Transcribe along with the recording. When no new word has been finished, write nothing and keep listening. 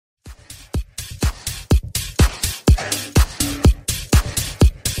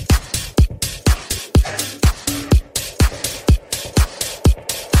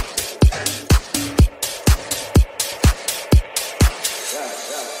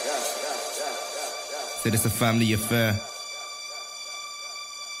Said it's a family affair.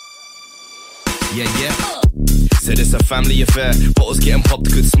 Yeah. Said it's a family affair. Bottles getting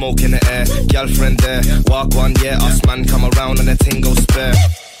popped, good smoke in the air. Girlfriend there, walk one, yeah. Us man come around and the ting go spare.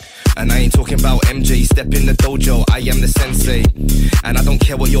 And I ain't talking about MJ, step in the dojo, I am the sensei. And I don't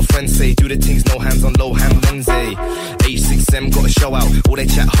care what your friends say, do the things, no hands on low hand Wednesday. H6M got a show out, all they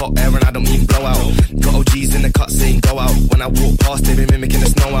chat hot air and I don't mean blow out. Got OGs in the cut saying go out, when I walk past they been mimicking the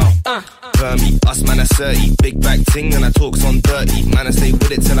snow out. Burmy, us man are 30, big back ting and I talks on dirty. Man I stay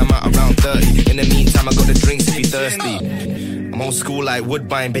with it till I'm out around 30. In the meantime I got the drinks if you thirsty. I'm old school like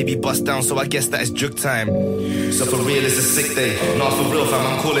Woodbine, baby bust down so I guess that it's jug time. So for real it's a sick day, not for real fam,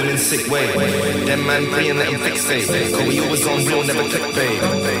 I'm calling in sick way. Them man praying let them fixate, cause we always on real, never clickbait.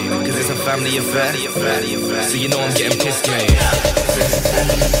 Cause it's a family affair, so you know I'm getting pissed mate.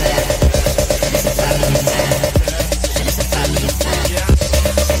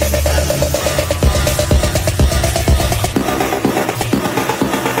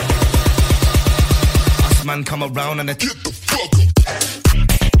 Us man come around and they get the fuck up.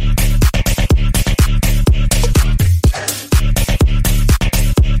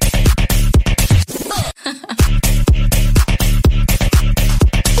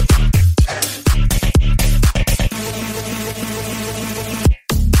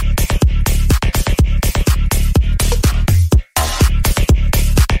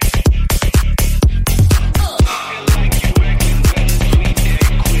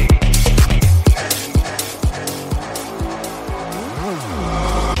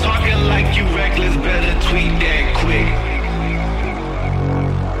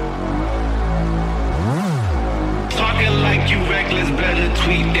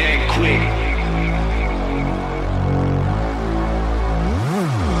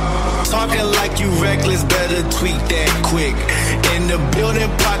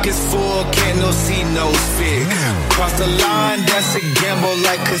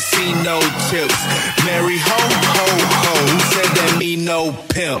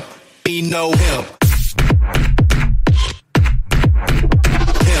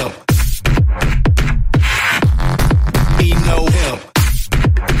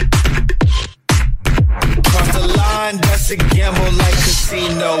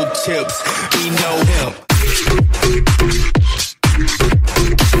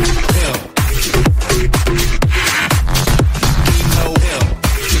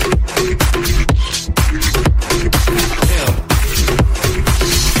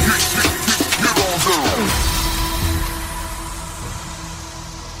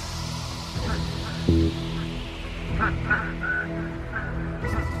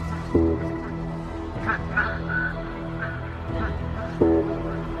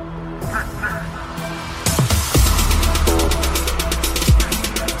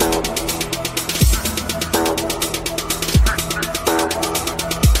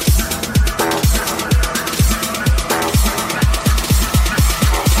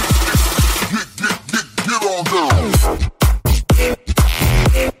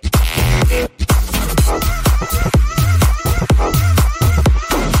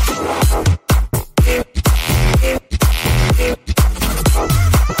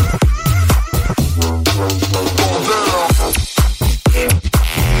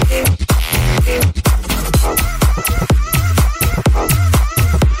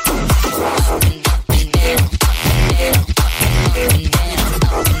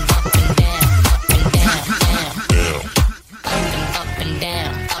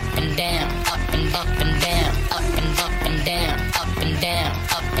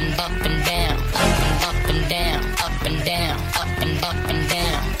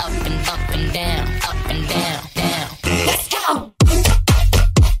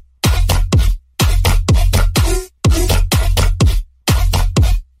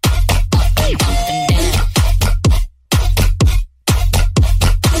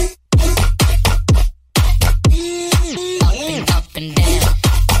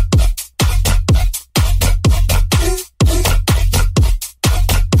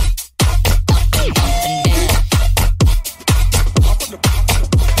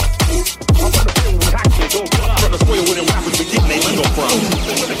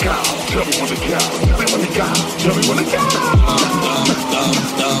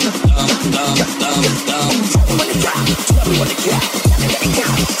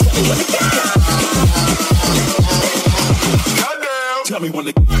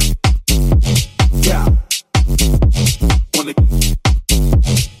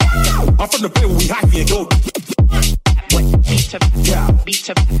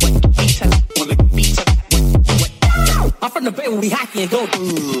 I'm from the bay where we hacky and go.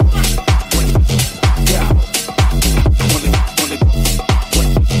 Yeah.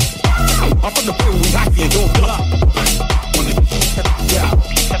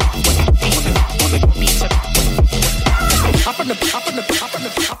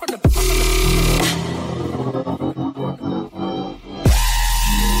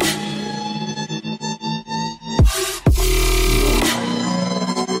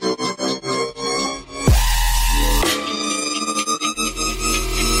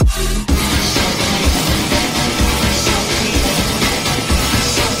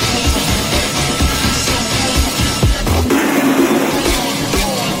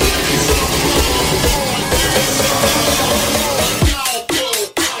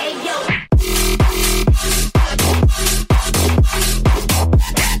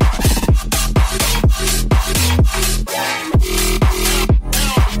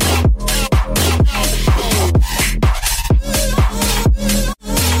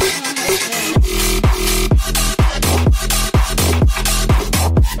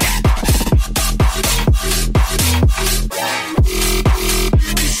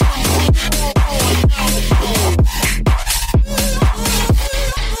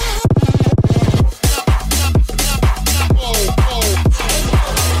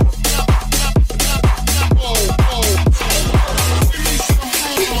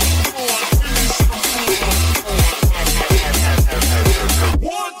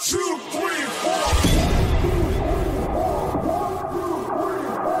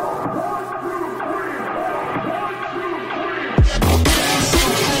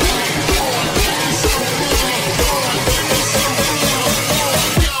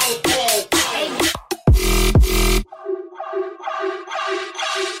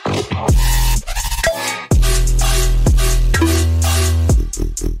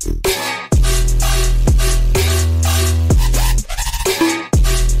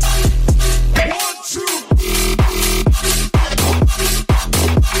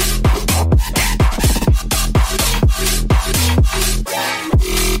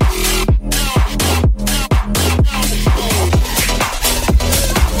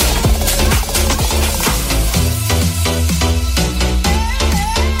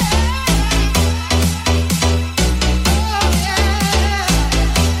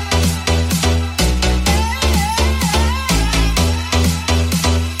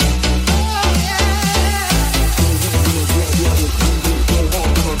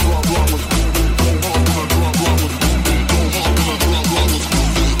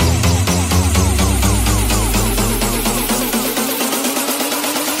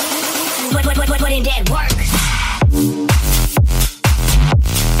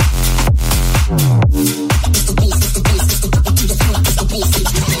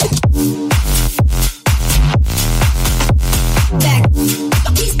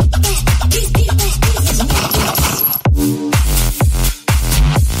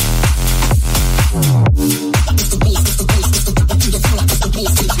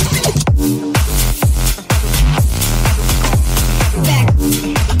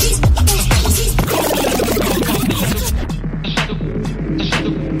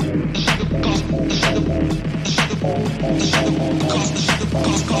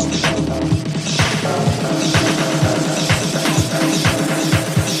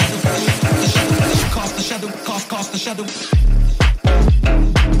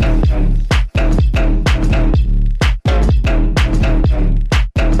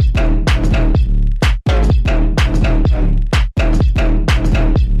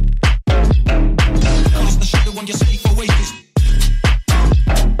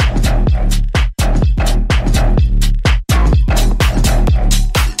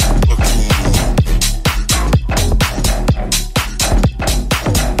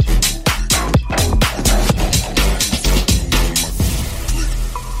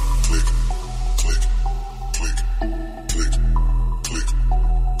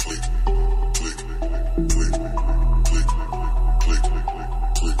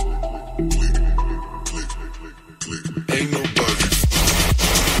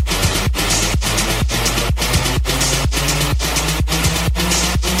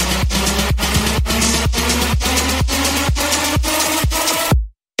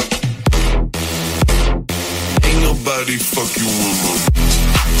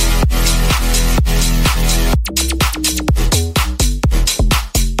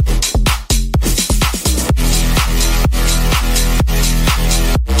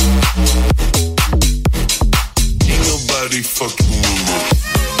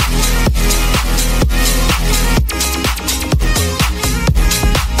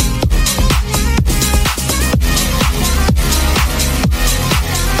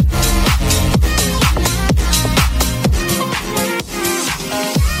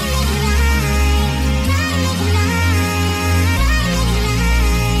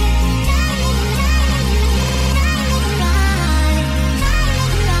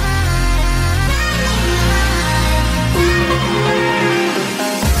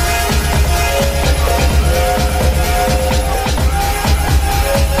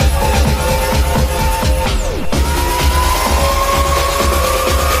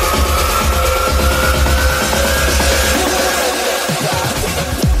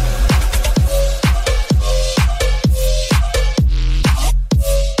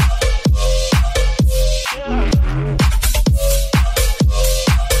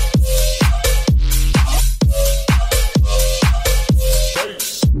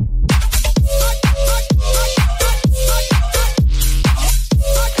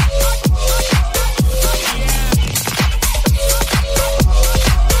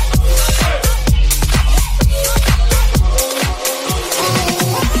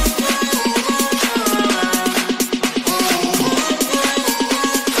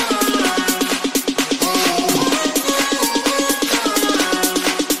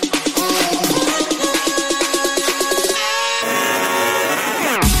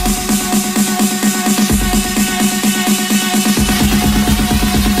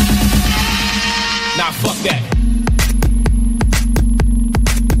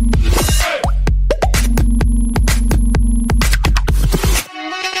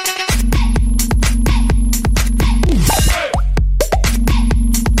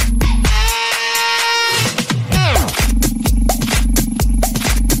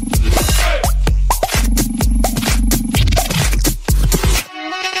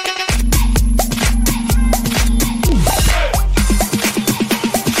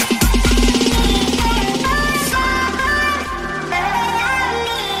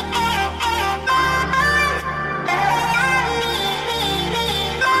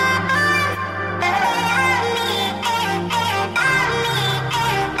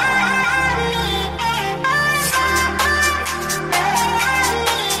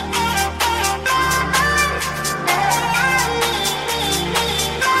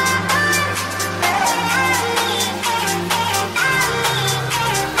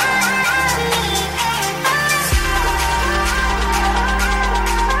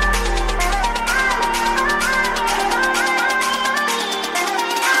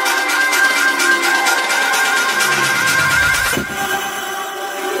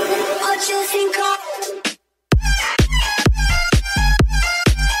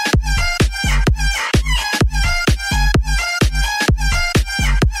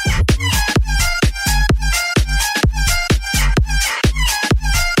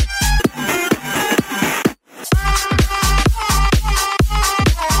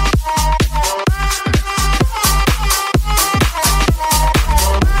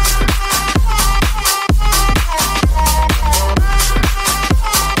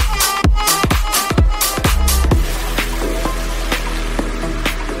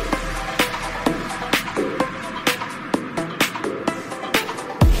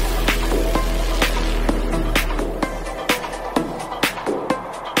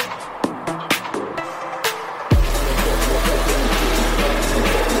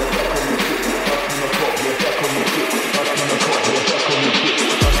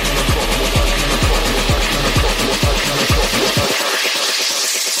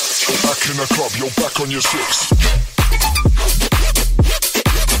 on your six.